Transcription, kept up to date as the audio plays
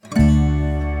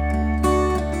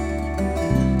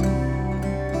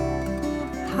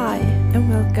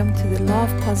welcome to the Law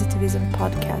of Positivism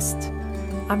podcast.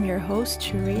 I'm your host,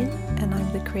 Shireen, and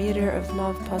I'm the creator of Law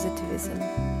of Positivism.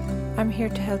 I'm here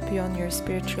to help you on your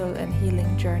spiritual and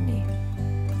healing journey.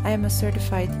 I am a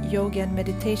certified yoga and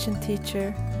meditation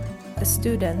teacher, a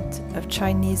student of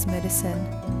Chinese medicine,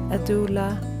 a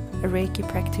doula, a Reiki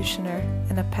practitioner,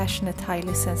 and a passionate,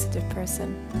 highly sensitive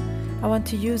person. I want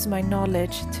to use my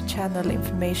knowledge to channel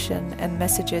information and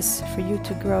messages for you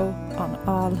to grow on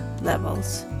all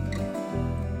levels.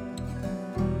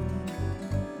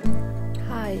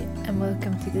 Hi, and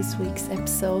welcome to this week's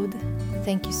episode.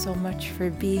 Thank you so much for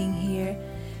being here,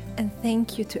 and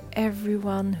thank you to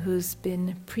everyone who's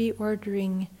been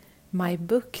pre-ordering my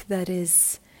book that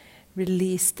is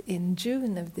released in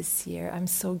June of this year. I'm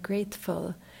so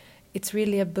grateful. It's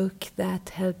really a book that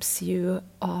helps you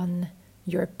on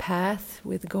your path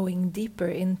with going deeper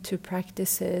into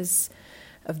practices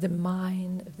of the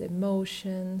mind, of the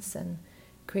emotions, and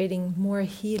creating more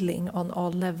healing on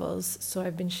all levels. So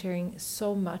I've been sharing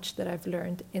so much that I've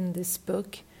learned in this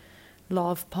book,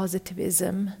 Law of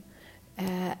Positivism.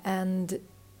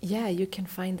 You can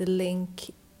find the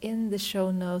link in the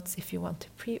show notes if you want to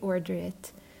pre-order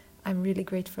it. I'm really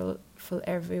grateful for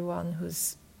everyone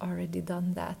who's already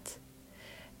done that.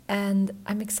 And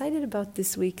I'm excited about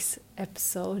this week's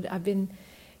episode. I've been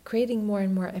creating more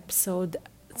and more episodes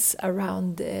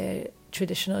around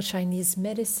traditional Chinese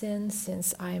medicine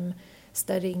since I'm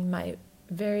studying my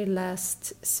very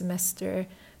last semester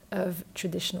of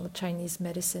traditional Chinese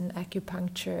medicine,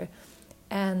 acupuncture.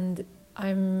 And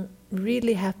I'm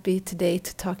really happy today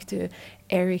to talk to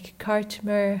Eric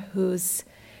Kartmer, who's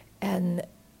an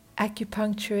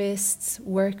acupuncturist,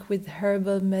 work with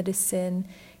herbal medicine.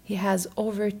 He has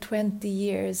over 20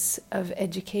 years of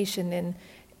education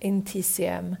in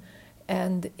TCM,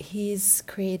 and he's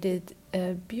created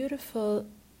a beautiful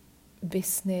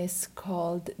business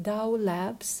called Dao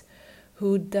Labs,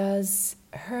 who does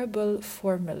herbal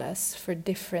formulas for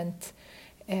different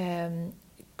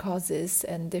causes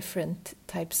and different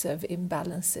types of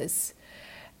imbalances.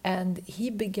 And he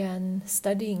began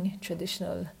studying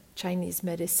traditional Chinese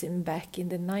medicine back in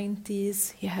the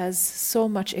 90s. He has so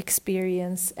much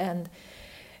experience, and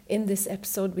in this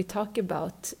episode we talk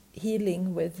about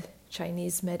healing with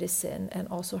Chinese medicine and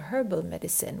also herbal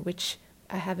medicine, which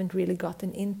I haven't really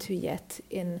gotten into yet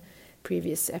in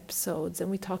previous episodes. And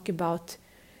we talk about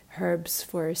herbs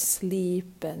for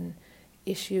sleep and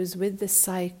issues with the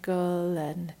cycle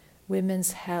and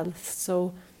women's health.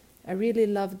 So I really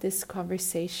love this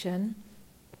conversation.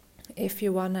 If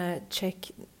you want to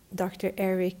check Dr.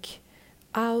 Eric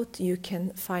out, you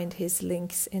can find his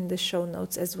links in the show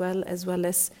notes as well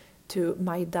as to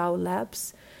my Dao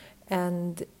Labs.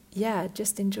 And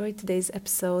just enjoy today's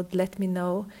episode. Let me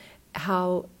know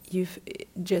how you've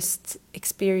just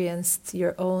experienced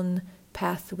your own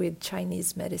path with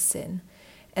Chinese medicine.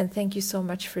 And thank you so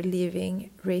much for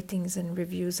leaving ratings and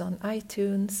reviews on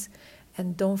iTunes.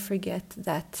 And don't forget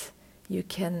that you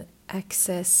can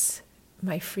access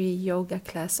my free yoga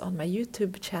class on my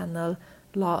YouTube channel,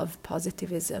 Law of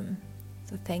Positivism.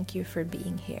 So thank you for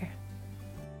being here.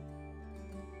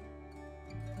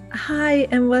 Hi,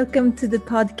 and welcome to the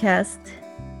podcast.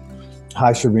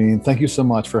 Hi, Shireen. Thank you so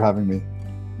much for having me.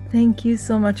 Thank you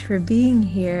so much for being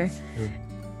here.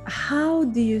 How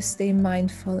do you stay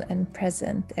mindful and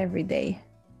present every day?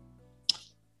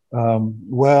 I'm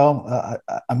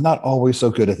not always so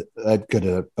good at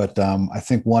it, but I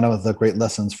think one of the great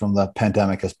lessons from the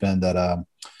pandemic has been that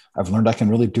I've learned I can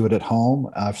really do it at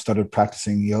home. I've started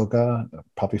practicing yoga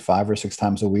probably 5 or 6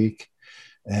 times a week,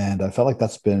 and I felt like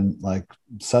that's been like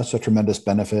such a tremendous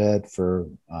benefit for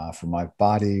my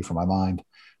body, for my mind.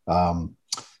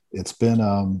 That's been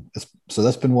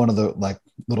one of the like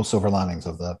little silver linings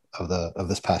of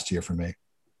this past year for me.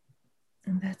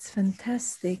 And that's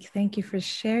fantastic. Thank you for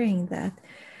sharing that.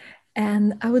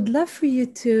 And I would love for you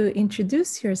to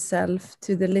introduce yourself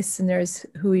to the listeners,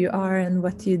 who you are and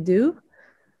what you do.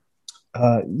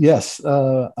 Yes.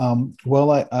 I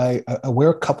wear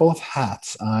a couple of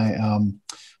hats. I am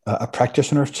a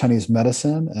practitioner of Chinese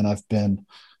medicine, and I've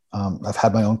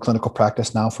had my own clinical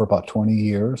practice now for about 20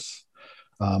 years.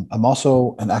 I'm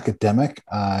also an academic.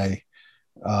 I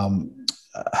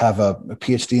have a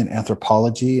PhD in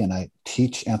anthropology, and I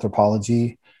teach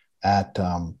anthropology at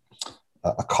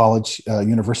a college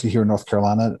university here in North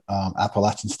Carolina,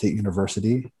 Appalachian State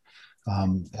University.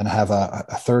 And I have a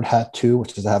third hat too,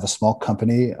 which is I have a small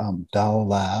company, Dao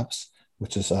Labs,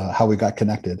 which is how we got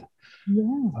connected.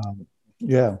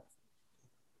 Yeah.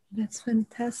 That's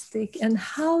fantastic. And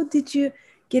how did you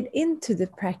get into the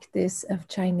practice of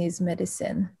Chinese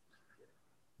medicine?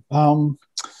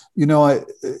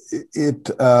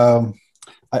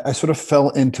 I sort of fell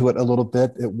into it a little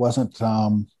bit. It wasn't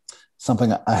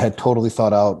something I had totally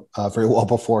thought out very well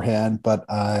beforehand, but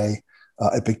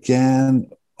it began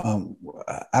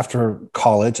after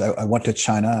college. I went to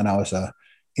China and I was a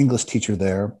English teacher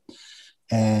there.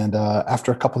 And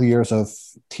after a couple of years of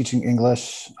teaching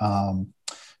English, and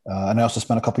I also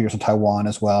spent a couple of years in Taiwan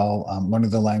as well,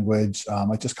 learning the language,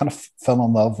 I just kind of fell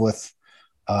in love with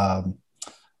um,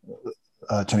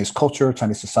 Chinese culture,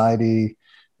 Chinese society.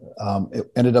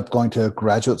 It ended up going to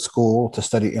graduate school to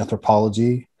study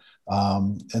anthropology.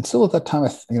 And still at that time,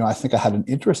 I think I had an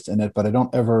interest in it, but I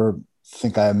don't ever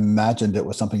think I imagined it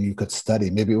was something you could study.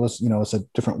 Maybe it was, it's a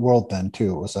different world then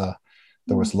too.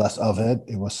 There was less of it.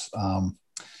 It was,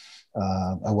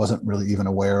 I wasn't really even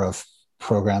aware of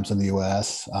programs in the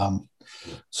US.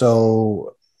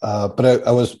 But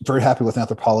I was very happy with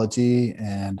anthropology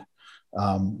and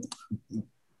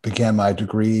began my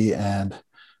degree and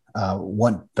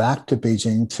went back to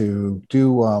Beijing to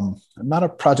do not a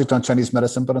project on Chinese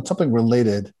medicine, but on something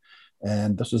related.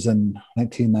 And this was in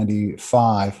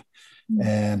 1995.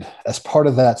 And as part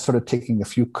of that, started taking a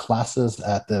few classes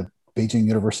at the Beijing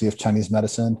University of Chinese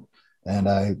Medicine. And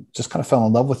I just kind of fell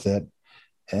in love with it.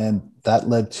 And that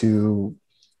led to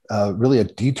really a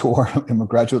detour in my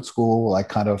graduate school. I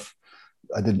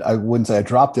wouldn't say I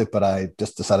dropped it, but I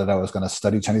just decided I was going to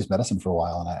study Chinese medicine for a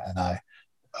while.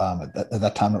 At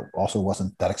that time, it also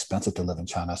wasn't that expensive to live in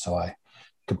China. So I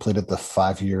completed the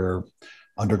 5-year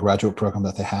undergraduate program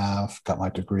that they have, got my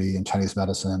degree in Chinese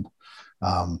medicine,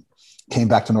 came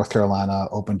back to North Carolina,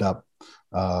 opened up,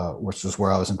 which was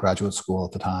where I was in graduate school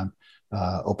at the time,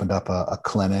 opened up a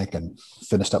clinic and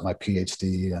finished up my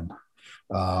PhD.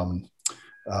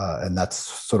 And that's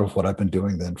sort of what I've been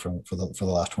doing then for the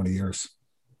last 20 years.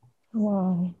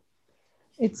 Wow.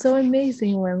 It's so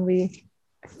amazing when we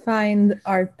find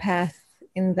our path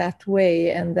in that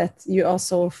way, and that you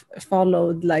also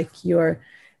followed like your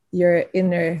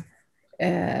inner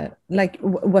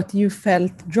what you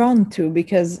felt drawn to,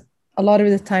 because a lot of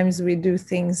the times we do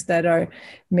things that are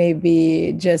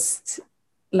maybe just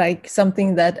like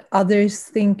something that others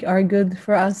think are good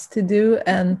for us to do,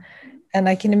 and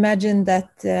I can imagine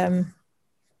that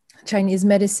Chinese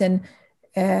medicine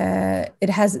it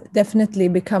has definitely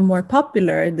become more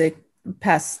popular the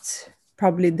past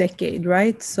probably decade,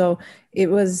 right? So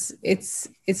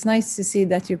it's nice to see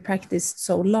that you practiced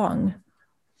so long.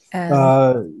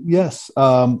 Yes,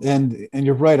 and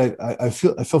you're right. I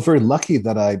feel very lucky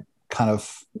that I kind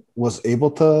of was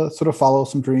able to sort of follow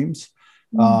some dreams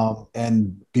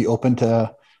and be open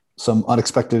to some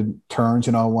unexpected turns.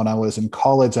 When I was in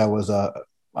college, I was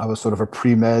sort of a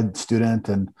pre-med student,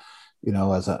 and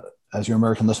as your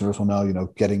American listeners will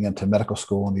know, getting into medical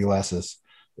school in the U.S. is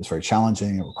very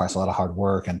challenging. It requires a lot of hard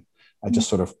work, and I just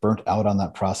sort of burnt out on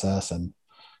that process. And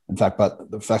in fact,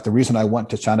 the reason I went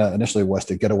to China initially was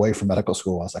to get away from medical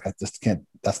school. I was like, I just can't.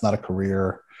 That's not a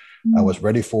career I was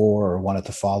ready for or wanted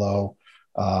to follow.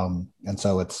 And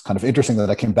so it's kind of interesting that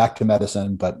I came back to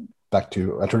medicine, but back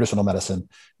to a traditional medicine,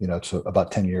 to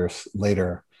about 10 years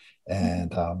later,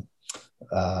 and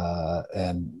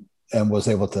was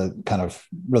able to kind of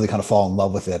fall in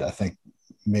love with it. I think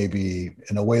maybe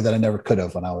in a way that I never could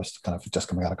have when I was kind of just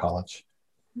coming out of college.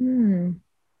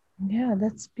 Yeah,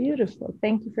 that's beautiful.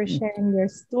 Thank you for sharing your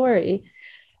story.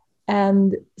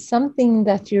 And something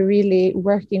that you're really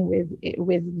working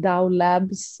with Dao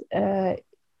Labs when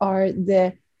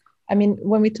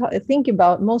we think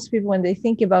about, most people, when they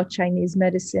think about Chinese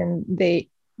medicine, they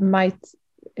might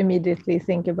immediately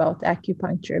think about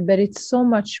acupuncture, but it's so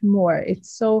much more.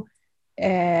 It's so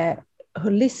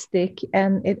holistic,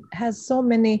 and it has so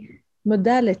many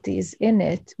modalities in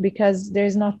it, because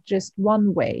there's not just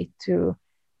one way to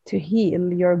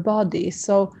heal your body.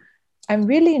 So I'm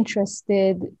really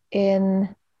interested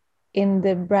in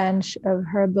the branch of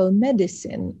herbal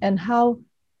medicine, and how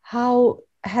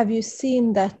have you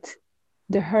seen that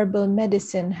the herbal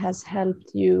medicine has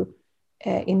helped you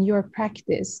in your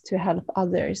practice to help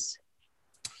others?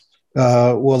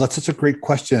 Well, that's such a great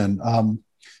question.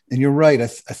 And you're right. I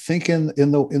think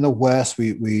in the West,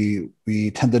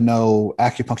 we tend to know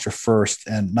acupuncture first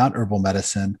and not herbal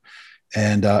medicine.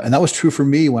 And that was true for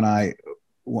me when I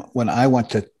went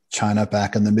to China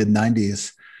back in the mid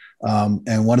 90s.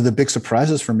 And one of the big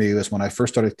surprises for me was when I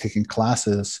first started taking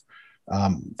classes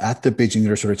at the Beijing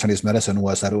University of Chinese Medicine,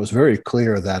 was that it was very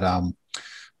clear that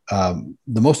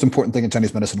the most important thing in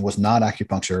Chinese medicine was not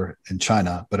acupuncture in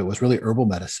China, but it was really herbal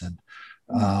medicine.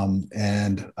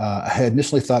 And I had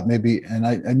initially thought maybe, and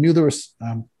I knew there was,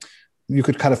 you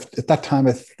could kind of, at that time,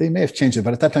 they may have changed it,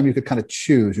 but at that time you could kind of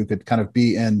choose. You could kind of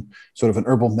be in sort of an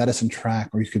herbal medicine track,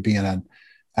 or you could be in an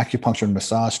acupuncture and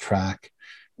massage track.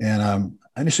 And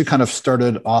I initially kind of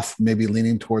started off maybe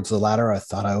leaning towards the latter. I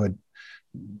thought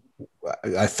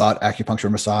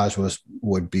acupuncture massage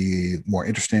would be more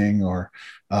interesting,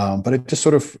 but it just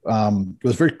sort of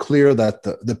was very clear that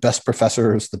the best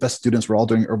professors, the best students were all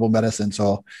doing herbal medicine.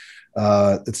 So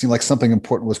it seemed like something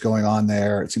important was going on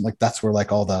there. It seemed like that's where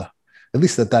like all the, at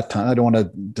least at that time, I don't want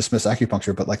to dismiss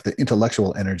acupuncture, but like the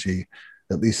intellectual energy,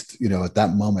 at least, at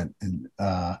that moment, and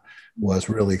was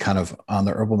really kind of on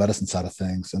the herbal medicine side of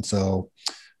things. And so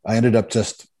I ended up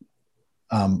just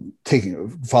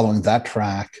following that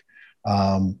track.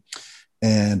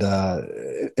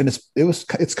 It's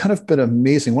kind of been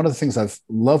amazing. One of the things I've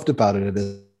loved about it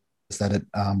is that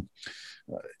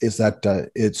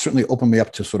it certainly opened me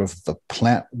up to sort of the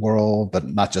plant world, but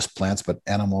not just plants, but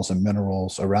animals and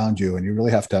minerals around you. And you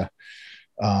really have to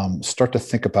start to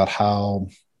think about how,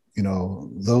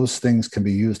 those things can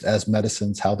be used as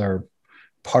medicines, how they're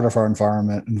part of our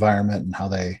environment, and how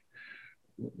they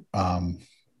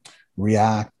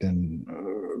react and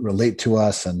relate to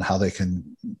us, and how they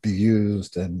can be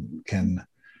used and can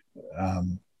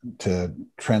to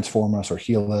transform us or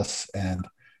heal us. And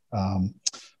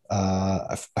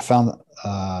I found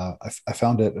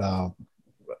it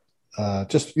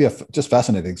just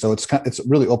fascinating. So it's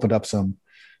really opened up some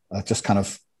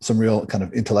real kind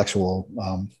of intellectual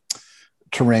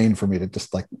terrain for me to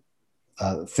just like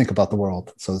think about the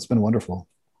world. So it's been wonderful.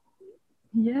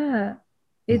 Yeah,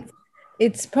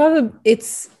 it's probably,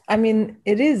 I mean,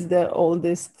 it is the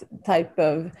oldest type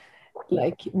of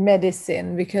like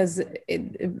medicine, because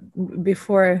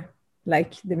before,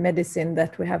 like the medicine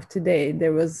that we have today,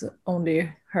 there was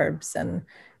only herbs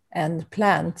and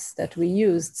plants that we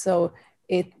used. So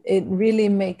it really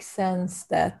makes sense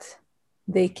that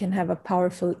they can have a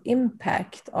powerful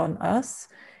impact on us.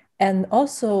 And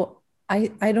also,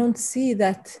 I don't see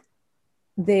that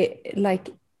they, like,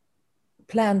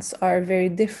 plants are very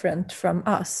different from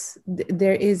us.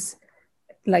 There is,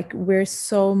 like, we're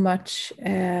so much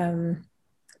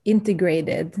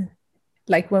integrated.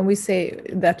 Like when we say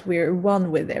that we're one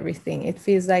with everything, it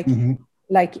feels like Mm-hmm.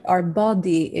 like our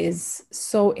body is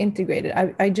so integrated.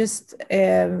 I just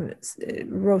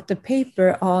wrote a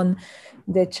paper on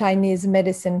the Chinese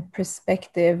medicine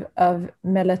perspective of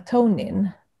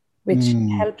melatonin, which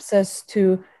helps us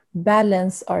to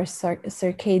balance our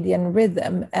circadian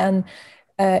rhythm. And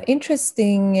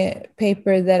interesting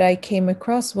paper that I came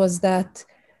across was that,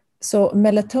 so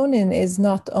melatonin is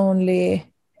not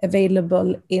only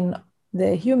available in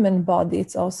the human body,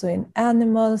 it's also in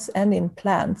animals and in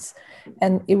plants.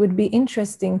 And it would be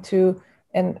interesting to,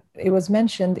 and it was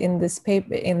mentioned in this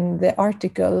paper, in the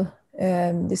article,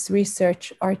 this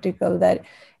research article, that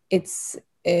it's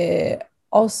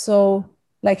also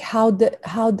like, how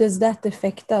does that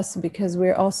affect us? Because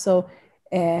we're also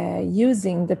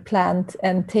using the plant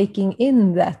and taking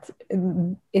in that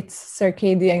it's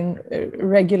circadian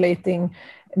regulating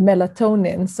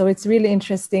melatonin. So it's really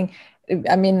interesting.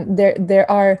 I mean, there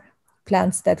are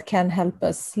plants that can help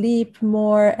us sleep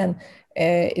more, and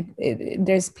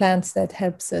there's plants that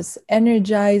helps us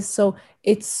energize. So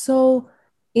it's so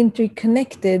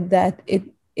interconnected that it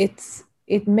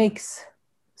makes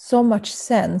so much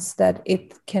sense that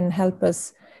it can help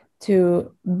us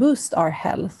to boost our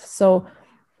health. So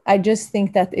I just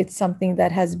think that it's something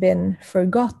that has been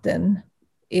forgotten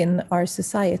in our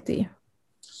society.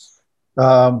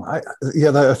 I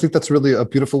think that's really a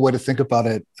beautiful way to think about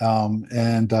it.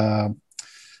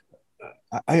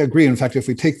 I agree. In fact, if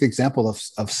we take the example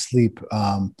of sleep,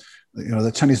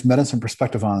 the Chinese medicine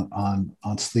perspective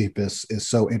on sleep is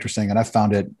so interesting, and I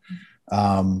found it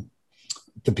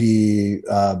to be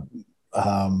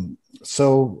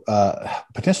so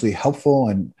potentially helpful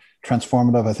and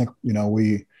transformative. I think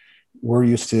we're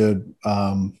used to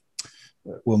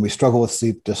when we struggle with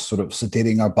sleep, just sort of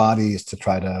sedating our bodies to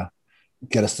try to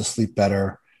get us to sleep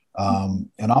better.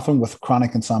 And often with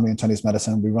chronic insomnia in Chinese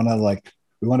medicine, we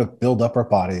want to build up our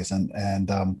bodies, and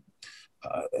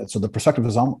so the perspective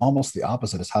is almost the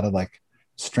opposite: is how to like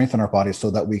strengthen our bodies so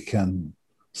that we can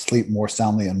sleep more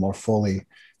soundly and more fully.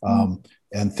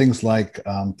 And things like,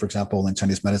 for example, in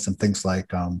Chinese medicine, things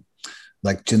like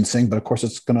ginseng, but of course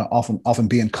it's going to often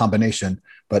be in combination.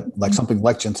 But like something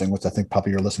like ginseng, which I think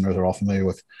probably your listeners are all familiar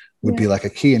with, would be like a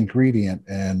key ingredient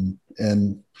in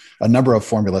a number of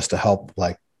formulas to help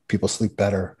like people sleep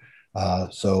better.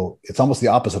 So it's almost the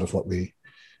opposite of what we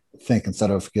think.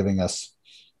 Instead of giving us,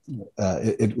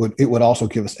 it would also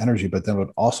give us energy, but then it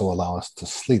would also allow us to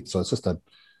sleep. So it's just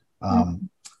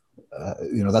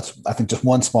that's, I think, just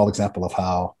one small example of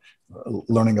how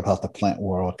learning about the plant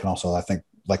world can also, I think,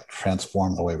 like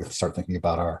transform the way we start thinking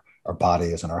about our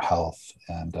bodies and our health.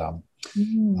 And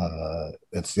Mm.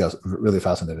 It's really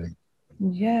fascinating.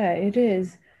 Yeah, it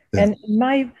is. Yeah. And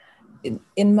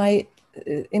in my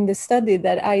in the study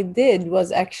that I did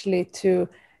was actually to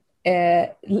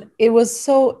it was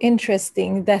so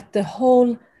interesting that the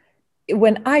whole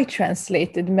when I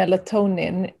translated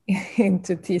melatonin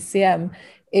into TCM,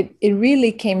 it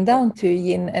really came down to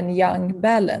yin and yang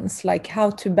balance, like how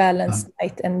to balance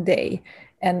night and day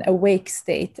and awake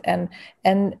state. And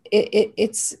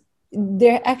it's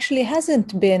there actually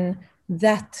hasn't been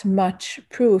that much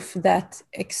proof that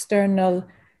external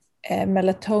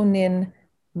melatonin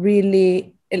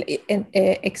really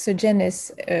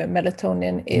exogenous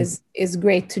melatonin is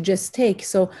great to just take.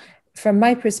 So from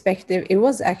my perspective, it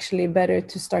was actually better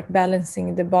to start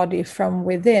balancing the body from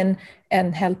within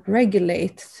and help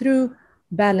regulate through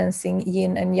balancing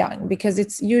yin and yang, because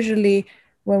it's usually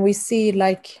when we see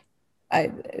like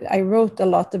I wrote a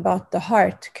lot about the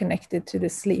heart connected to the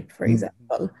sleep, for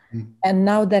example. And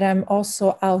now that I'm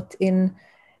also out in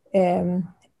um,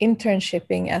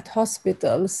 internshipping at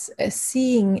hospitals,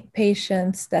 seeing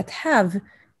patients that have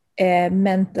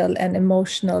mental and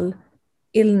emotional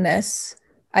illness,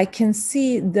 I can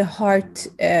see the heart,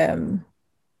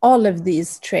 all of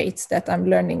these traits that I'm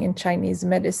learning in Chinese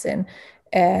medicine,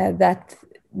 that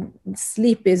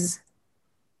sleep is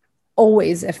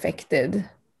always affected.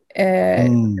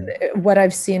 What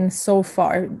I've seen so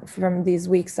far from these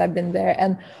weeks I've been there,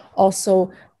 and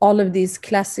also all of these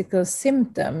classical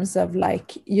symptoms of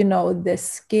like, you know, the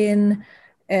skin,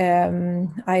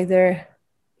 either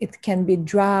it can be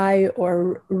dry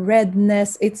or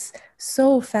redness. It's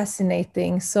so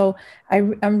fascinating. So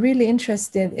I'm really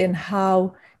interested in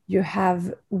how you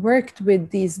have worked with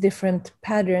these different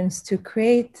patterns to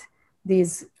create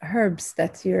these herbs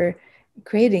that you're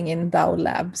creating in Dao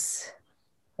Labs.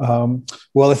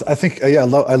 Well, I think I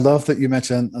love that you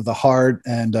mentioned the heart,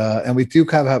 and we do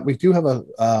have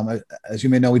as you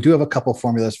may know, we do have a couple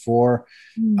formulas for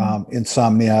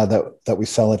insomnia that we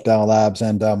sell at Dow Labs,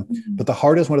 and but the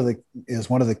heart is one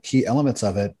of the key elements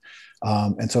of it,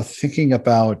 and so thinking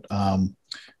about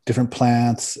different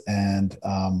plants and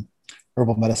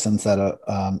herbal medicines that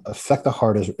affect the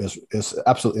heart is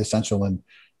absolutely essential in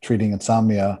treating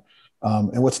insomnia.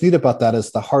 And what's neat about that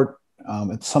is the heart,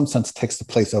 in some sense, takes the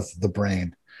place of the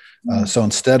brain. So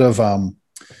instead of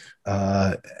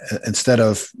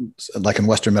like in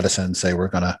Western medicine, say we're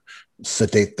going to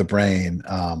sedate the brain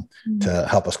to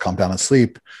help us calm down and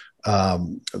sleep,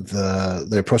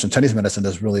 the approach in Chinese medicine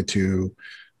is really to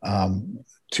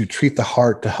treat the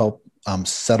heart, to help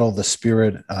settle the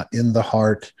spirit in the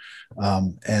heart.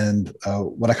 And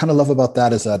what I kind of love about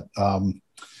that is that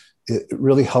it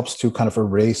really helps to kind of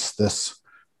erase this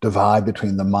divide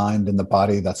between the mind and the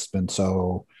body that's been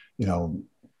so,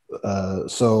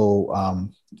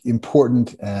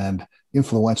 important and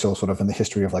influential sort of in the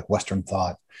history of like Western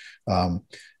thought. And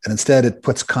instead it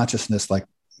puts consciousness like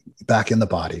back in the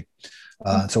body.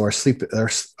 So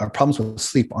our problems with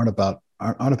sleep aren't about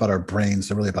our brains,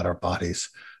 they're really about our bodies.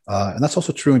 And that's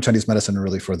also true in Chinese medicine,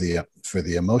 really for the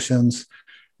emotions,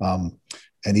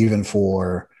 and even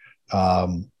for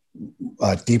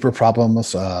deeper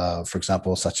problems, for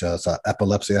example, such as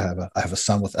epilepsy. I have a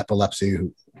son with epilepsy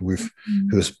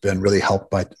who's been really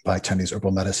helped by Chinese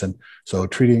herbal medicine. So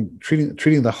treating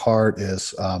the heart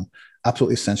is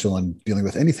absolutely essential in dealing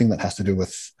with anything that has to do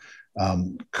with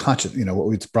conscious, what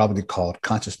we'd probably call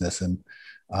consciousness in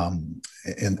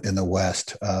the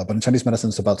West. But in Chinese medicine,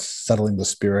 it's about settling the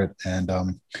spirit.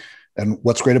 And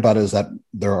what's great about it is that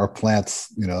there are plants,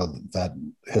 that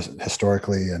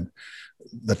historically and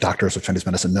the doctors of Chinese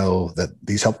medicine know that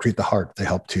these help treat the heart. They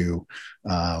help to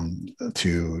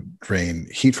drain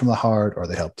heat from the heart, or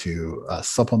they help to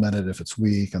supplement it if it's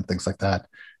weak and things like that.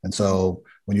 And so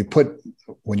when you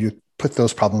put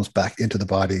those problems back into the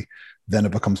body, then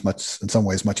it becomes in some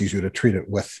ways much easier to treat it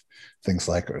with things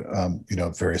like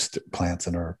various plants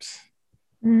and herbs.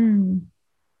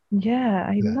 Yeah,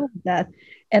 I love that.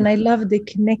 And I love the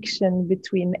connection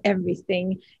between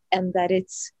everything, and that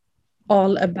it's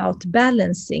all about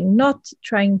balancing, not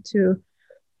trying to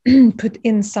put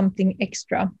in something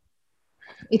extra.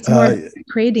 It's more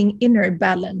creating inner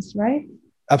balance, right?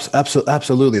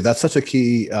 Absolutely. That's such a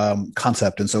key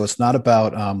concept. And so it's not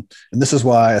about, and this is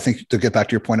why I think, to get back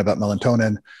to your point about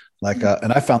melatonin,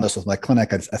 and I found this with my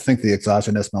clinic, I think the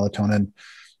exogenous melatonin,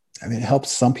 it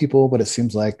helps some people, but it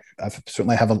seems like I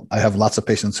have lots of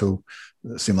patients who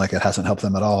seem like it hasn't helped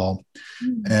them at all.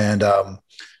 And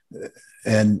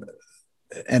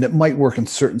it might work in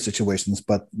certain situations,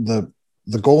 but the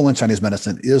goal in Chinese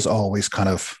medicine is always kind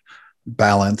of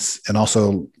balance, and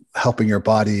also helping your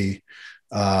body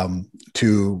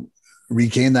to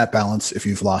regain that balance if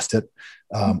you've lost it.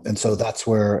 And so that's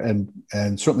where,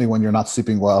 and certainly when you're not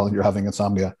sleeping well and you're having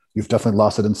insomnia, you've definitely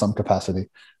lost it in some capacity.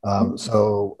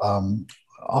 Often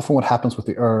what happens with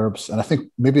the herbs, and I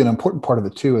think maybe an important part of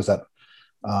it too, is that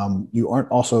you aren't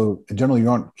also, generally, you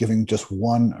aren't giving just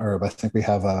one herb. I think we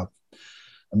have a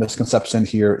misconception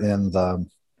here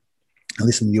at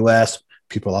least in the US,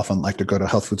 people often like to go to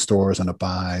health food stores and to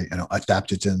buy,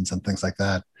 adaptogens and things like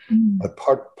that. But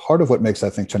part of what makes, I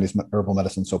think, Chinese herbal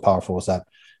medicine so powerful is that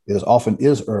it often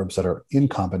is herbs that are in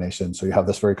combination. So you have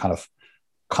this very kind of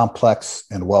complex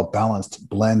and well-balanced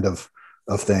blend of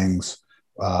things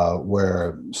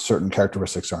where certain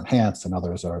characteristics are enhanced and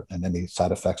others are, and any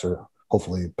side effects are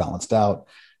hopefully balanced out.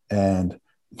 And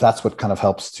that's what kind of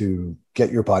helps to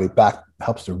get your body back,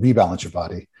 helps to rebalance your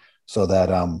body so that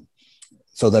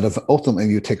if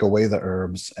ultimately you take away the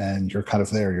herbs and you're kind of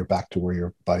there, you're back to where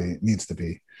your body needs to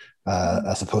be,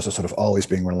 as opposed to sort of always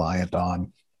being reliant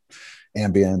on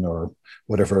Ambien or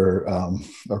whatever,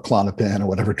 or Klonopin or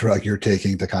whatever drug you're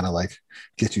taking to kind of like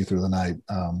get you through the night.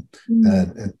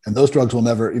 And those drugs will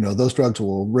never, those drugs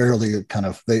will rarely kind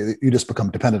of, you just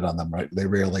become dependent on them, right? They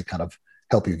rarely kind of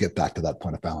help you get back to that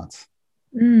point of balance.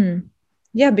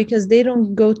 Yeah, because they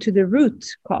don't go to the root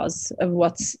cause of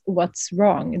what's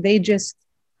wrong. They just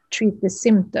treat the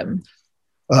symptom.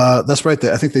 That's right.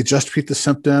 I think they just treat the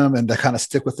symptom, and they kind of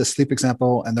stick with the sleep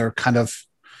example, and they're kind of,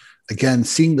 again,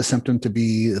 seeing the symptom to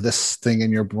be this thing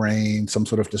in your brain, some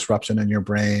sort of disruption in your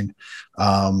brain.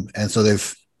 And so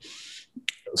they've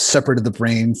separated the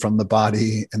brain from the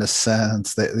body in a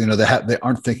sense. They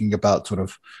aren't thinking about sort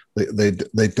of, they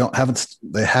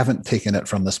haven't taken it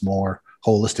from this more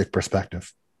holistic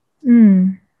perspective.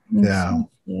 Yeah.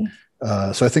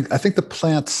 So I think the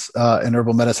plants in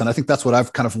herbal medicine, I think that's what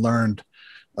I've kind of learned,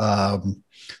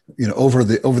 over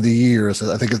the years.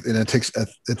 I think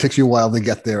it takes you a while to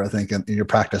get there, I think, in your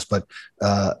practice. But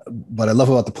what I love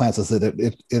about the plants is that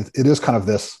it is kind of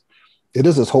this. It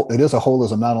is a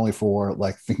holism, not only for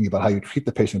like thinking about how you treat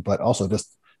the patient, but also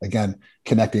just, again,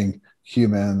 connecting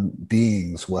human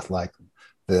beings with like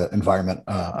the environment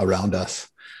around us,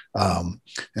 and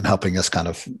helping us kind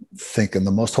of think in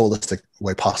the most holistic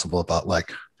way possible about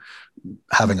like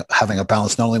having a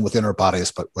balance not only within our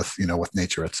bodies but with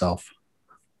nature itself.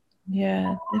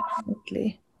 Yeah,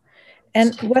 definitely.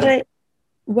 And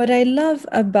what I love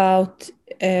about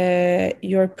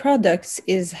your products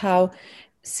is how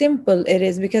simple it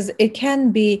is, because it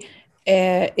can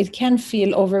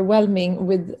feel overwhelming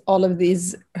with all of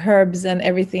these herbs and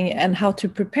everything and how to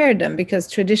prepare them, because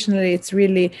traditionally it's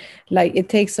really like it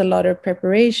takes a lot of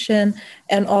preparation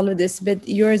and all of this, but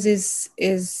yours is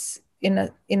in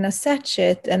a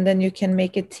sachet, and then you can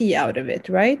make a tea out of it,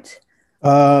 right?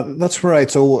 That's right.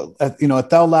 So at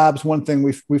Tao Labs, one thing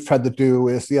we've tried to do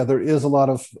is, there is a lot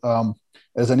of,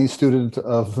 as any student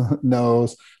of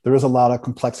knows, there is a lot of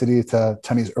complexity to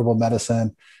Chinese herbal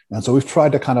medicine. And so we've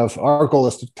tried to kind of, our goal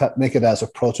is to make it as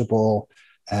approachable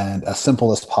and as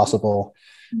simple as possible.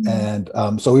 And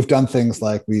so we've done things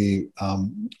like we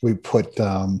put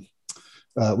the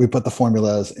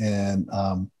formulas in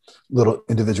little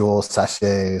individual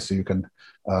sachets, so you can,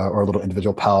 or a little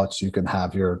individual pouch, you can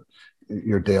have your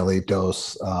daily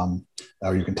dose,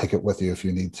 or you can take it with you if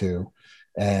you need to.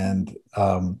 And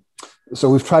so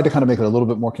we've tried to kind of make it a little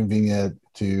bit more convenient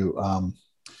to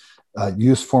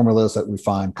use formulas that we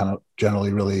find kind of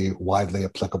generally really widely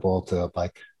applicable to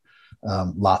like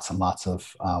lots and lots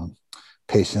of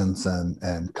patients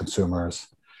and consumers,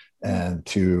 and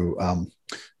to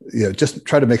just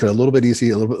try to make it a little bit easy,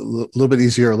 a little bit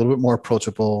easier, a little bit more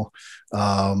approachable,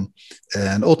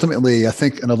 and ultimately, I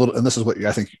think, and this is what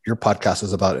I think your podcast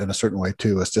is about in a certain way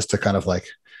too, is just to kind of like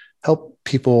help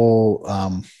people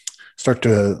start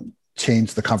to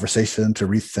change the conversation, to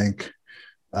rethink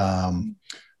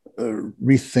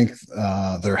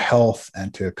their health,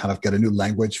 and to kind of get a new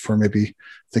language for maybe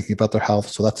thinking about their health.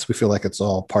 So we feel like it's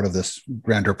all part of this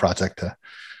grander project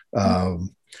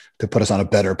to put us on a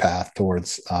better path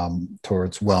towards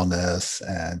wellness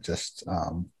and just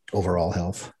overall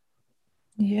health.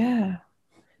 Yeah.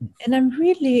 And I'm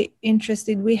really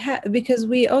interested, because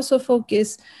we also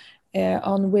focus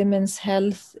on women's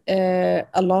health a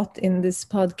lot in this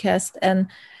podcast, and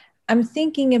I'm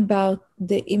thinking about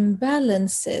the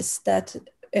imbalances that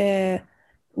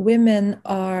women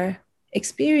are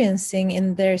experiencing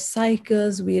in their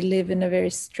cycles. We live in a very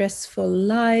stressful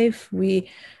life. We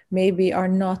maybe are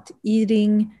not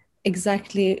eating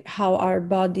exactly how our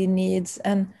body needs.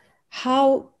 And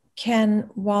how can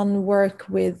one work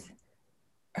with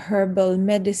herbal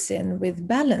medicine with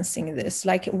balancing this?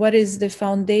 Like, what is the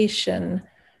foundation,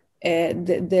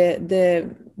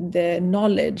 the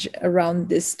knowledge around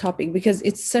this topic, because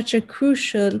it's such a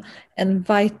crucial and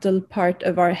vital part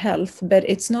of our health, but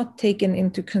it's not taken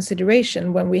into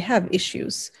consideration when we have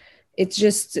issues.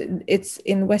 It's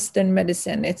in Western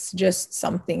medicine, it's just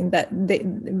something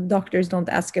that doctors don't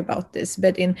ask about this,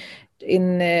 but in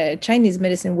Chinese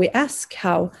medicine we ask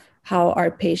how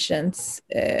our patients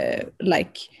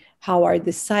like, how are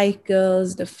the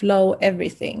cycles, the flow,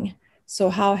 everything. So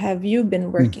how have you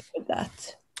been working with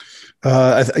that?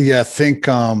 I think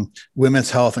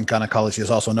women's health and gynecology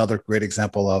is also another great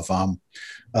example of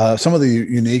some of the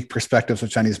unique perspectives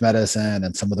of Chinese medicine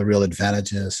and some of the real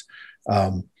advantages.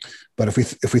 But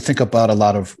if we think about a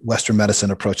lot of Western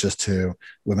medicine approaches to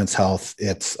women's health,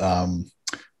 it's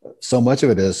so much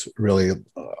of it is really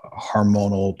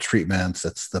hormonal treatments.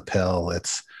 It's the pill.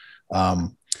 It's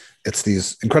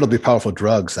these incredibly powerful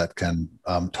drugs that can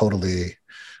totally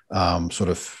sort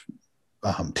of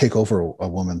take over a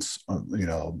woman's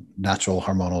natural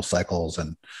hormonal cycles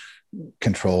and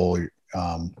control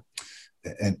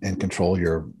and control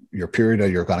your period or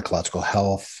your gynecological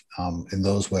health in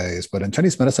those ways. But in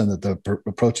Chinese medicine, the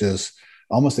approach is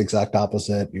almost the exact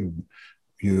opposite.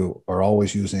 You are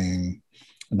always using,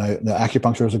 the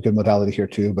acupuncture is a good modality here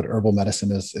too, but herbal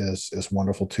medicine is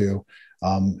wonderful too.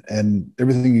 And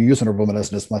everything you use in herbal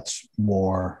medicine is much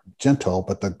more gentle,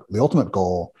 but the ultimate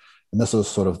goal, and this is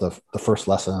sort of the first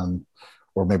lesson,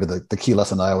 or maybe the key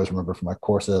lesson I always remember from my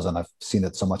courses, and I've seen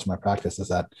it so much in my practice, is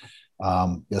that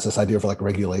is this idea of like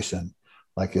regulation.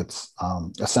 Like it's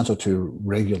essential to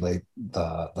regulate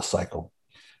the cycle.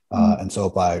 And so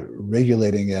by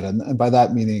regulating it, and by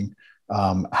that meaning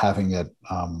having it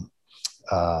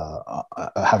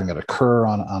occur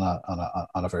on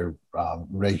a very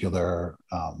regular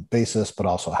basis, but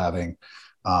also having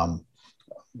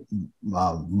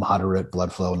moderate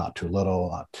blood flow, not too little,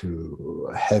 not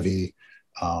too heavy,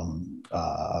 a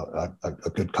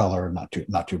good color, not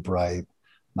too bright,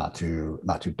 not too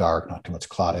dark, not too much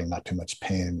clotting, not too much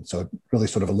pain. So really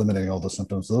sort of eliminating all the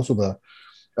symptoms. Those are the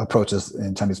approaches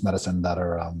in Chinese medicine that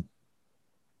are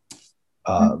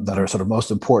sort of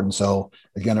most important. So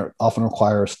again, it often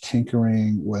requires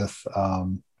tinkering with a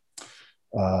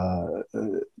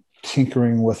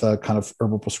kind of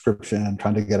herbal prescription,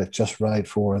 trying to get it just right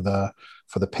for the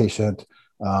patient.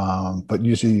 But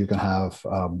usually you can have,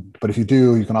 but if you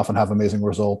do, you can often have amazing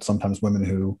results. Sometimes women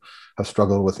who have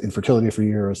struggled with infertility for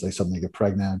years, they suddenly get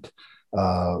pregnant.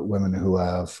 Women who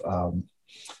have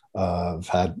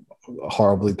had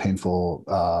horribly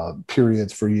painful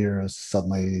periods for years,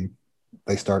 suddenly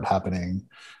they start happening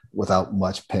without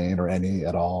much pain or any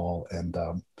at all. And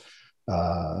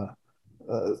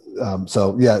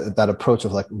so yeah, that approach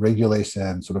of like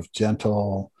regulation, sort of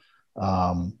gentle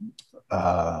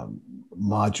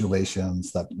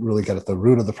modulations that really get at the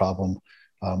root of the problem.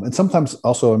 And sometimes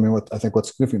also, I mean, I think what's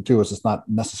significant too is it's not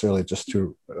necessarily just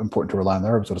too important to rely on the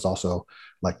herbs, but it's also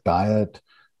like diet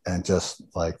and just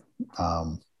like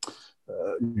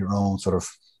your own sort of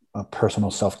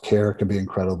personal self-care can be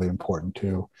incredibly important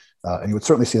too. And you would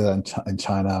certainly see that in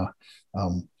China.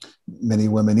 Many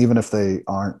women, even if they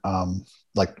aren't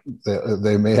like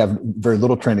they may have very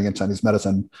little training in Chinese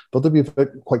medicine, but they'll be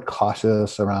quite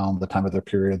cautious around the time of their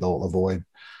period. They'll avoid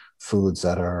foods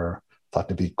that are thought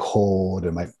to be cold.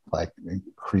 It might like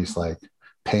increase like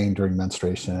pain during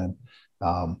menstruation.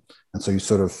 And so you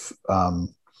sort of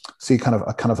see kind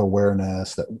of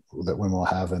awareness that women will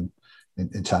have in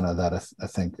China that I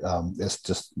think is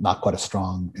just not quite as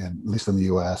strong, at least in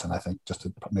the US, and I think just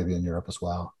maybe in Europe as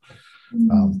well.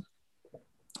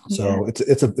 So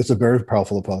it's a very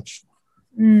powerful approach.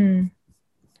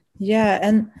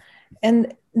 Yeah,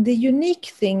 and the unique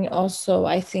thing also,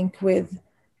 I think,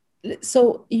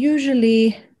 so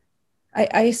usually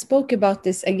I spoke about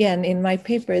this again in my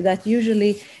paper, that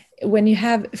usually when you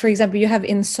have, for example, you have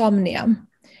insomnia,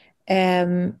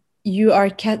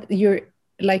 you're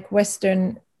like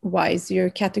Western wise,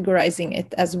 you're categorizing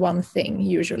it as one thing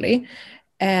usually.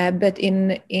 But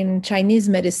in Chinese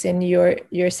medicine,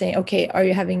 you're saying, okay, are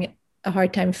you having a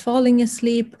hard time falling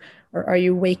asleep, or are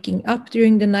you waking up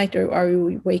during the night, or are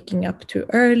you waking up too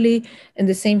early? And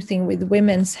the same thing with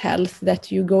women's health,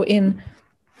 that you go in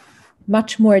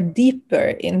much more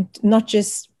deeper in, not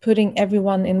just putting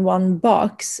everyone in one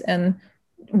box and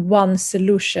one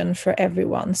solution for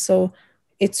everyone. So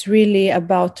it's really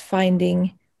about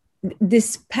finding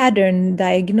this pattern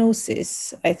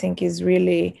diagnosis, I think, is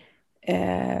really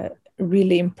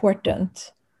really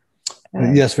important.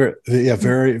 Yes,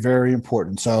 very, very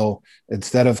important. So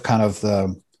instead of kind of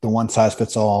the one size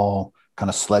fits all kind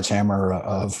of sledgehammer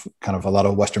of kind of a lot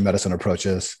of Western medicine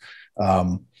approaches,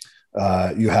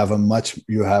 you have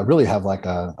really have like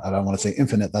I don't want to say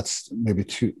infinite. That's maybe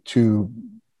too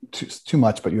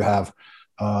much, but you have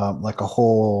like a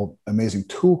whole amazing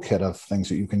toolkit of things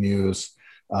that you can use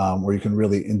where you can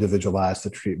really individualize the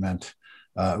treatment,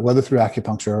 whether through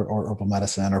acupuncture or herbal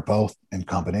medicine or both in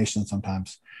combination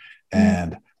sometimes,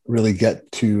 and really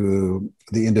get to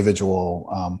the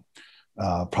individual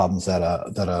problems that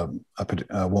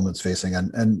a woman's facing.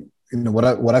 And you know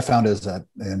what I found is that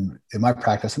in my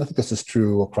practice, and I think this is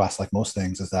true across like most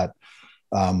things, is that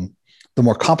the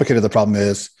more complicated the problem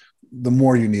is, the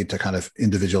more you need to kind of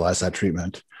individualize that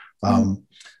treatment. But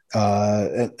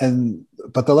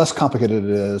the less complicated it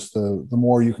is, the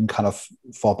more you can kind of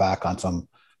fall back on some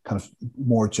kind of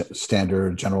more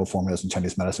standard general formulas in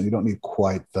Chinese medicine. You don't need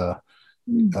quite the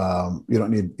you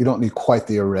don't need quite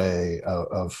the array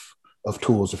of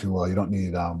tools, if you will. You don't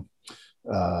need some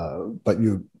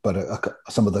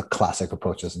of the classic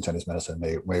approaches in Chinese medicine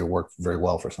may work very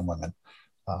well for some women.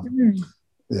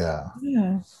 Yeah.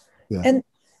 And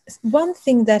one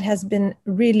thing that has been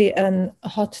really a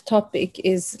hot topic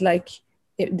is like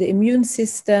the immune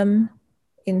system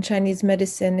in Chinese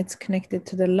medicine. It's connected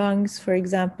to the lungs, for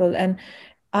example. And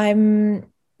I'm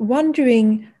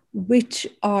wondering which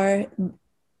are,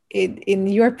 in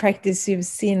your practice, you've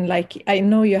seen, like, I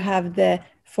know you have the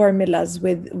formulas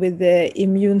with the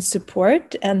immune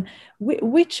support, and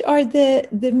which are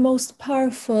the most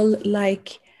powerful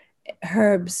like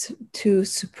herbs to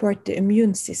support the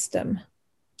immune system?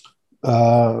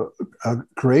 A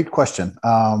great question.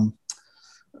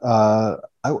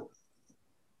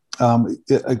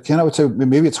 Again, I would say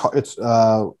maybe it's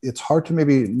hard to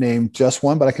maybe name just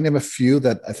one, but I can name a few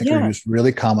that I think are used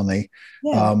really commonly.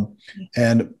 But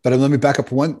let me back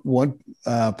up one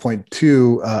point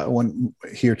too, one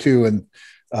here too, and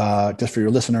just for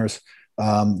your listeners,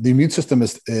 the immune system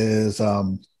is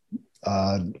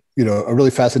you know, a really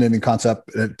fascinating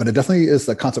concept, but it definitely is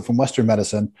the concept from Western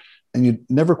medicine, and you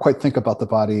never quite think about the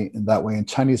body in that way in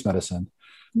Chinese medicine.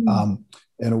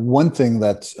 And one thing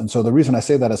and so the reason I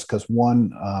say that is because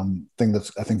one thing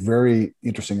that's I think very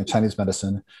interesting in Chinese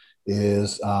medicine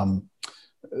is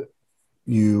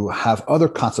you have other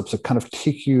concepts that kind of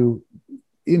take you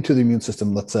into the immune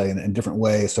system, let's say, in different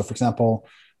ways. So, for example,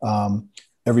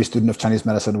 every student of Chinese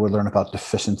medicine would learn about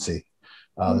deficiency,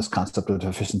 this concept of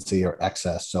deficiency or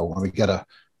excess. So when we get a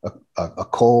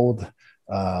cold,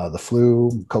 the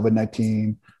flu,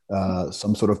 COVID-19,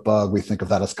 some sort of bug, we think of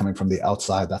that as coming from the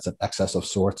outside. That's an excess of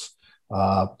sorts.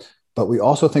 But we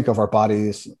also think of our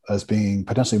bodies as being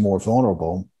potentially more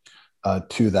vulnerable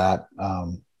to that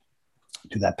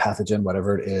pathogen,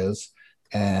 whatever it is.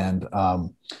 And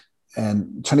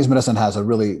Chinese medicine has a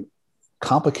really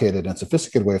complicated and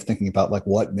sophisticated way of thinking about like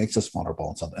what makes us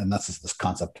vulnerable. And that's this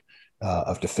concept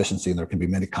of deficiency. And there can be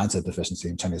many kinds of deficiency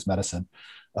in Chinese medicine.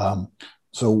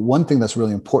 So one thing that's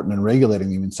really important in regulating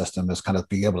the immune system is kind of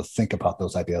being able to think about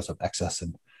those ideas of excess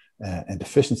and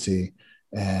deficiency.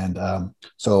 And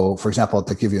so, for example,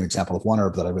 to give you an example of one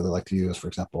herb that I really like to use, for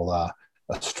example,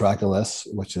 astragalus,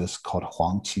 which is called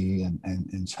huangqi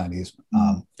in Chinese,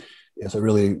 is a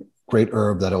really great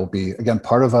herb that will be, again,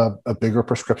 part of a bigger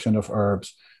prescription of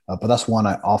herbs. But that's one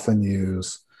I often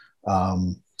use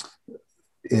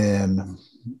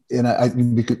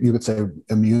you could say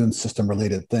immune system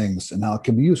related things, and now it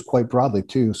can be used quite broadly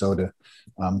too. So to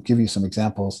give you some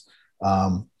examples,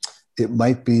 it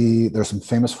might be, there's some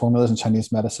famous formulas in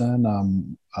Chinese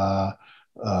medicine.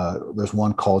 There's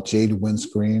one called Jade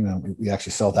Windscreen, and we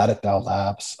actually sell that at Dow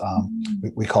Labs.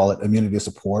 We call it immunity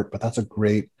support, but that's a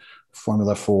great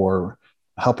formula for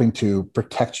helping to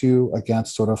protect you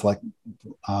against sort of like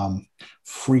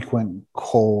frequent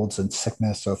colds and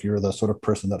sickness. So if you're the sort of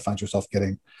person that finds yourself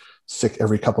getting sick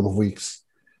every couple of weeks,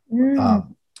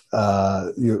 in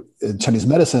Chinese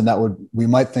medicine, we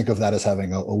might think of that as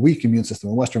having a weak immune system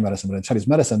in Western medicine, but in Chinese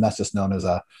medicine, that's just known as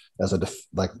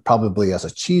probably as a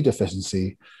qi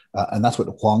deficiency, and that's what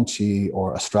huang qi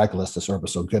or astragalus, this herb,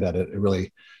 is so good at. It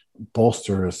really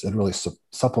bolsters, it really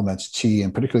supplements qi,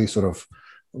 and particularly sort of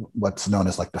what's known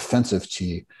as like defensive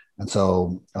qi. And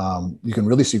so you can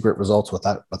really see great results with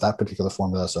that particular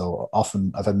formula. So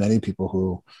often I've had many people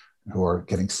who are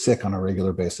getting sick on a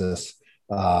regular basis,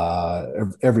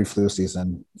 every flu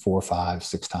season, 4, 5,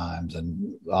 6 times,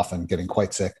 and often getting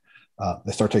quite sick.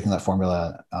 They start taking that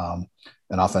formula,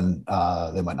 and often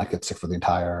they might not get sick for the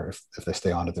entire, if they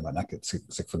stay on it, they might not get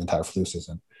sick for the entire flu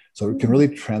season. So it can really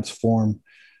transform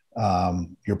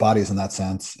your bodies in that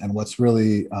sense. And what's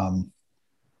really,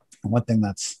 one thing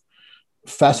that's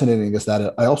fascinating is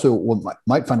that I also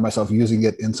might find myself using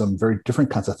it in some very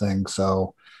different kinds of things.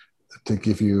 So to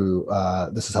give you,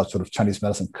 this is how sort of Chinese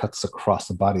medicine cuts across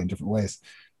the body in different ways.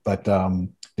 But to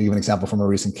give an example from a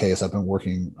recent case, I've been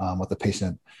working with a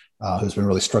patient who's been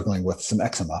really struggling with some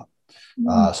eczema.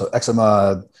 So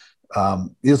eczema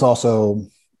is also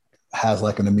has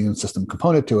like an immune system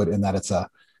component to it, in that it's a,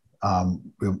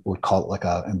 we would call it like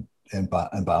in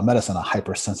biomedicine, a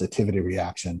hypersensitivity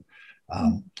reaction.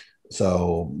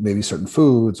 So maybe certain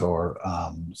foods or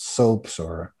soaps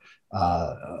or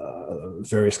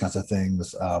various kinds of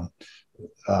things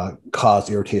cause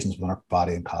irritations within our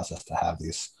body and cause us to have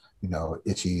these,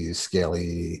 itchy,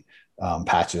 scaly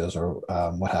patches or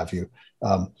what have you.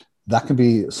 That can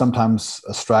be sometimes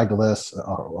astragalus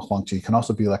or huangqi can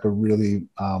also be like a really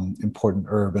important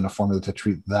herb in a formula to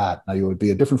treat that. Now, it would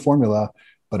be a different formula,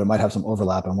 but it might have some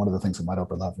overlap. And one of the things that might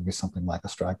overlap would be something like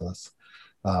astragalus.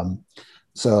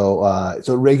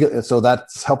 So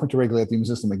that's helping to regulate the immune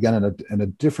system again in a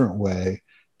different way,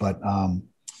 but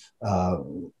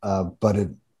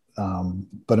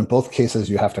in both cases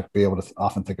you have to be able to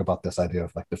often think about this idea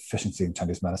of like deficiency in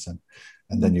Chinese medicine,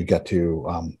 and then you get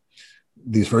to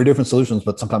these very different solutions,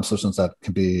 but sometimes solutions that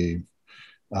can be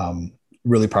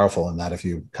really powerful. In that, if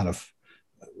you kind of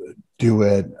do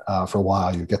it for a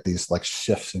while, you get these like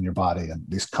shifts in your body and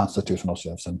these constitutional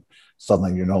shifts, and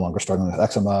suddenly you're no longer struggling with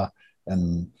eczema.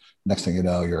 And next thing you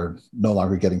know, you're no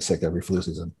longer getting sick every flu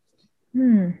season.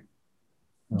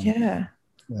 Yeah.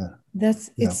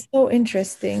 It's so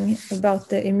interesting about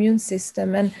the immune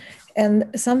system,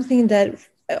 and something that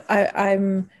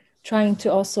I'm trying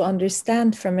to also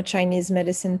understand from a Chinese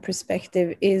medicine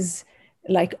perspective is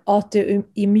like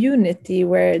autoimmunity,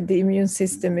 where the immune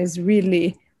system is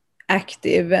really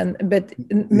active, but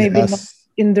maybe not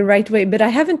in the right way. But I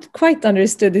haven't quite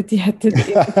understood it yet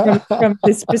from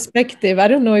this perspective. I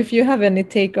don't know if you have any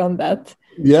take on that.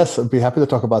 Yes, I'd be happy to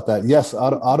talk about that. Yes,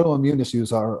 autoimmune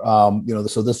issues are,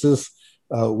 so this is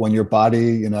when your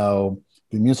body, the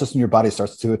immune system in your body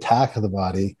starts to attack the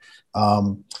body.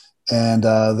 And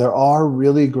there are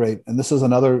really great, and this is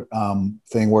another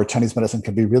thing where Chinese medicine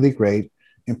can be really great,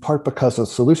 in part because the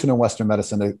solution in Western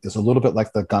medicine is a little bit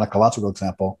like the gynecological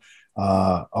example,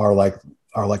 are like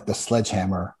the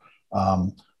sledgehammer,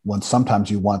 when sometimes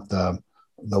you want the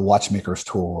watchmaker's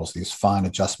tools, these fine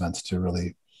adjustments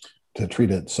to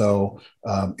treat it. So,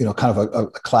 kind of a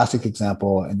classic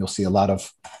example, and you'll see a lot of,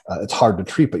 it's hard to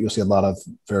treat, but you'll see a lot of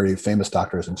very famous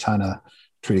doctors in China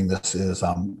treating this, is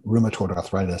rheumatoid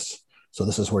arthritis. So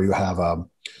this is where you have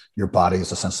your body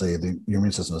is essentially, your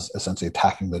immune system is essentially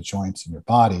attacking the joints in your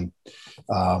body.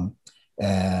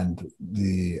 And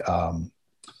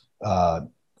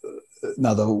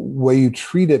now the way you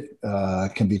treat it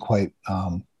can be quite,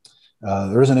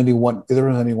 there isn't any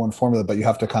one formula, but you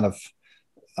have to kind of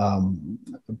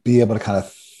be able to kind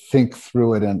of think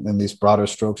through it in these broader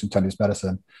strokes in Chinese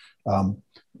medicine.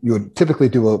 You would typically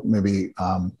do maybe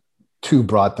two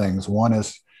broad things. One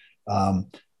is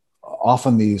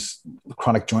often these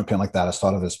chronic joint pain like that is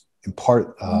thought of as in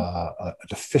part a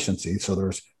deficiency.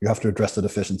 So you have to address the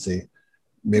deficiency.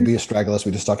 Maybe astragalus,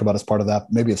 we just talked about, as part of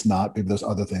that. Maybe it's not. Maybe there's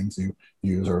other things you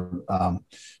use, or so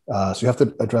you have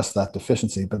to address that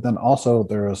deficiency. But then also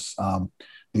there's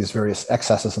these various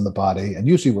excesses in the body, and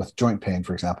usually with joint pain,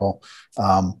 for example,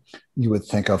 you would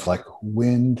think of like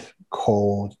wind,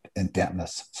 cold, and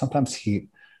dampness. Sometimes heat,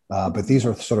 but these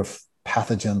are sort of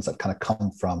pathogens that kind of come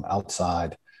from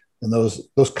outside, and those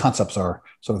concepts are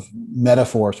sort of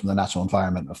metaphors from the natural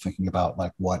environment of thinking about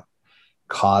like what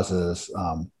causes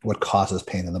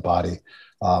pain in the body.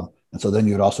 And so then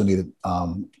you'd also need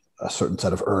a certain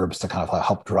set of herbs to kind of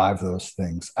help drive those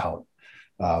things out.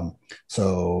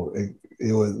 Those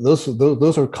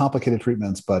are complicated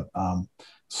treatments, but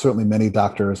certainly many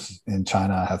doctors in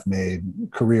China have made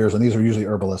careers, and these are usually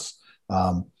herbalists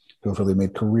who have really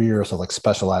made careers of like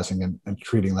specializing in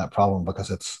treating that problem, because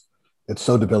it's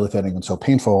so debilitating and so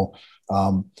painful.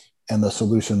 And the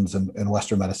solutions in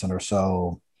Western medicine are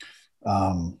so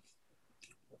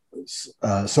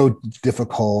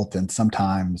difficult and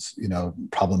sometimes,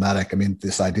 problematic. I mean,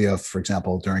 this idea of, for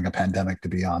example, during a pandemic to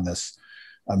be on this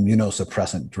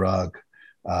immunosuppressant drug,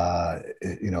 that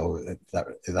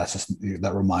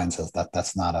reminds us that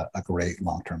that's not a great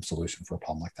long-term solution for a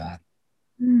problem like that.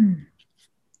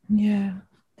 Yeah,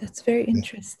 that's very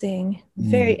interesting.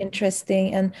 Very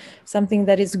interesting, and something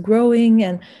that is growing,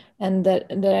 and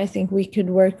that I think we could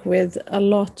work with a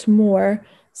lot more,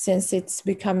 since it's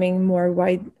becoming more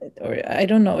wide, or I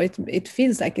don't know, it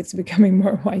feels like it's becoming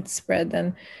more widespread.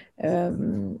 And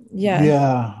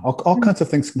all kinds of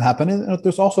things can happen. And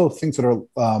there's also things that are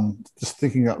just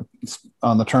thinking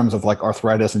on the terms of like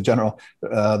arthritis in general.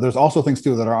 There's also things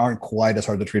too that aren't quite as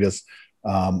hard to treat as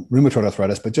rheumatoid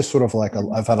arthritis, but just sort of like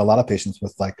I've had a lot of patients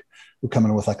with like who come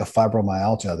in with like a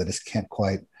fibromyalgia. They just can't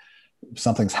quite,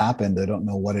 something's happened. They don't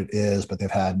know what it is, but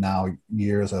they've had now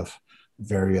years of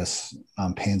various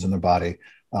pains in their body.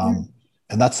 And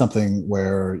that's something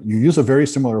where you use a very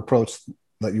similar approach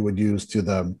that you would use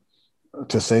to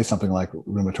say something like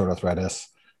rheumatoid arthritis.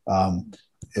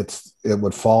 It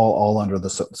would fall all under the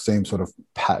same sort of,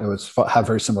 it would have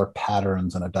very similar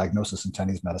patterns and a diagnosis in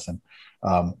Chinese medicine.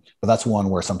 But that's one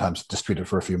where sometimes just treated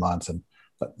for a few months and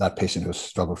that patient who's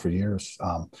struggled for years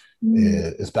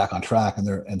is back on track.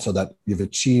 And so that you've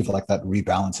achieved like that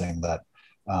rebalancing that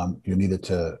you needed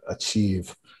to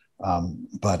achieve.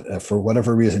 But for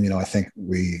whatever reason, I think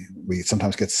we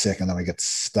sometimes get sick and then we get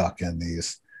stuck in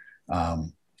these,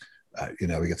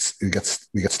 we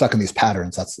get stuck in these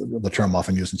patterns. That's the term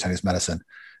often used in Chinese medicine.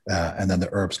 And then the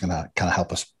herb's going to kind of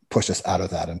help us push us out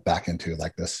of that and back into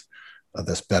like this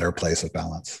better place of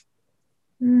balance.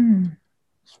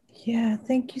 Yeah,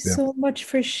 thank you so much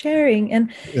for sharing.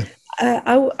 And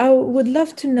I would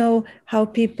love to know how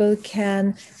people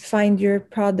can find your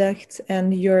product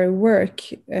and your work,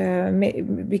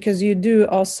 because you do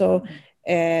also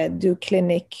do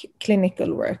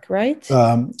clinical work, right?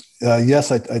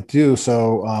 Yes, I do.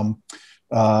 So,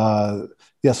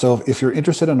 so if you're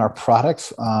interested in our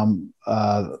products,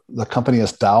 the company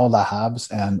is Dao Labs,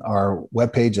 and our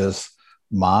webpage is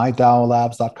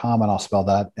mydaolabs.com, and I'll spell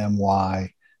that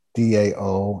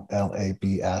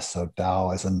MYDAOLABS. So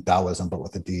Dao as in Taoism, but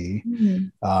with a D.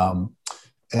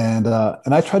 And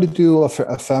I try to do a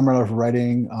fair amount of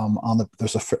writing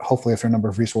there's hopefully a fair number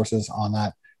of resources on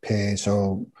that page.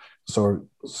 So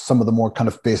some of the more kind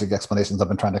of basic explanations I've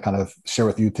been trying to kind of share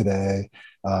with you today,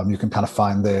 you can kind of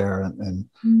find there and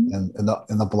in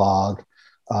the blog.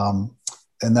 And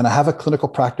then I have a clinical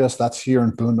practice that's here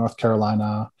in Boone, North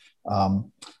Carolina.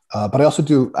 But I also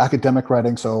do academic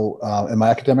writing. So, and my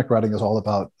academic writing is all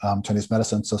about Chinese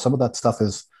medicine. So some of that stuff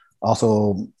is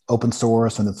also open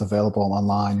source and it's available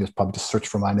online. You probably just search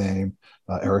for my name,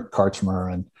 Eric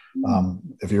Karchmer. And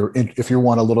if you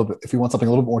want something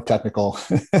a little bit more technical,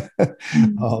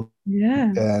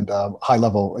 and high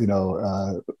level,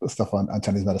 stuff on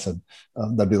Chinese medicine,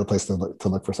 that'd be the place to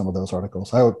look for some of those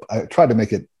articles. I try to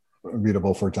make it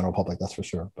readable for general public, that's for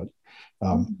sure, but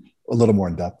a little more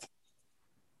in depth.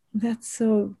 That's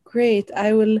so great.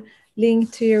 I will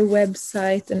link to your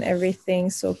website and everything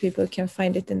so people can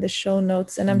find it in the show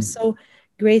notes. And I'm so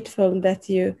grateful that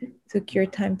you took your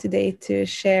time today to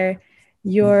share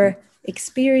your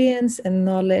experience and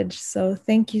knowledge. So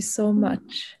thank you so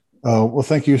much. Well,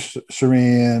 thank you,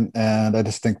 Shireen. And I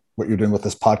just think what you're doing with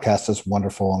this podcast is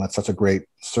wonderful. And it's such a great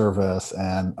service.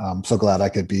 And I'm so glad I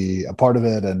could be a part of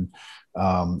it and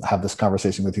have this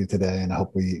conversation with you today. And I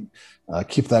hope we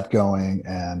keep that going.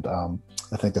 And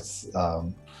I think it's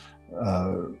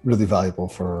really valuable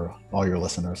for all your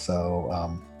listeners. So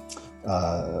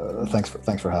thanks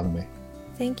for having me.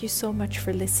 Thank you so much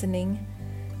for listening.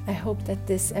 I hope that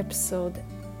this episode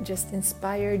just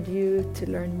inspired you to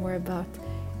learn more about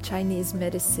Chinese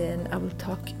medicine. I will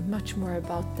talk much more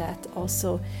about that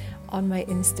also on my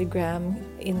Instagram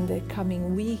in the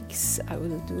coming weeks. I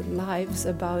will do lives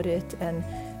about it and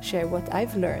share what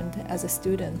I've learned as a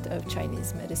student of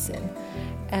Chinese medicine.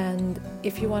 And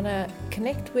if you want to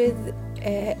connect with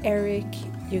Eric,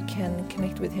 you can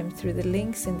connect with him through the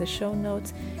links in the show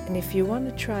notes. And if you want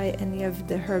to try any of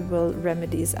the herbal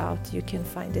remedies out, you can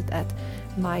find it at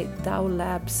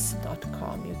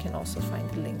mydaolabs.com. You can also find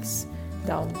the links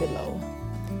down below.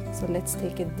 So let's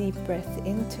take a deep breath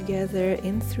in together,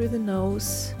 in through the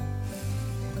nose,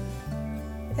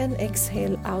 and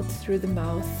exhale out through the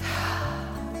mouth.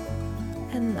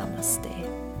 And namaste.